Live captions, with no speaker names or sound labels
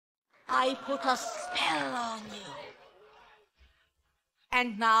I put a spell on you.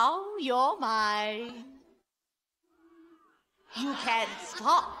 And now you're mine. You can't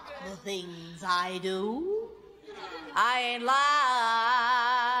stop the things I do. I ain't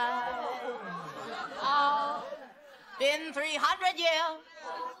lying. Oh, been 300 years,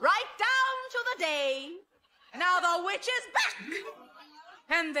 right down to the day. Now the witch is back,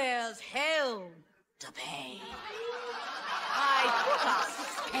 and there's hell to pay. I put a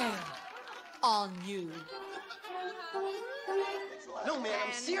spell on you. No, man,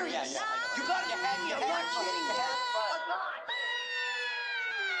 I'm serious. Yeah, You got your head, you're not kidding me.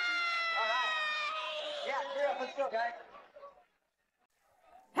 All right. Yeah, cheer up. Let's go, guys.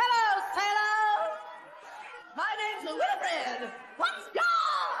 Hello, sailors. My name's Winifred. What's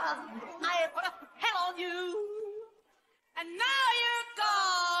yours? I put a spell on you, and now you're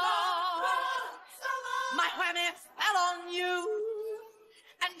gone. My whammy fell on you,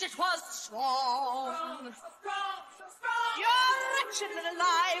 and it was strong. Your wretched little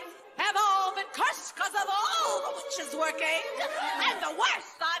life have all been cursed because of all the witches working, and the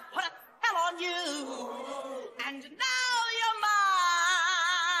worst, I put a spell on you, and now you're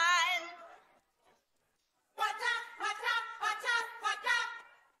mine. What's up, what's up, what's up, what's up?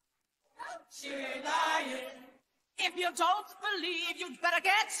 She's lying. If you don't believe, you'd better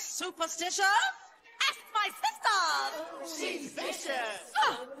get superstitious. Ask my sister. She's vicious.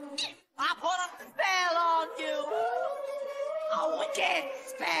 I put a spell on you. A wicked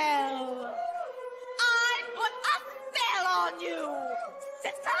spell. I put a spell on you.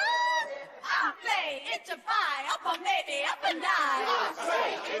 Sister, I play it to buy, up or maybe up and die. I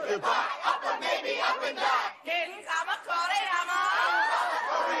say if you buy, up and maybe up and die. Here comes a Corey Hammer.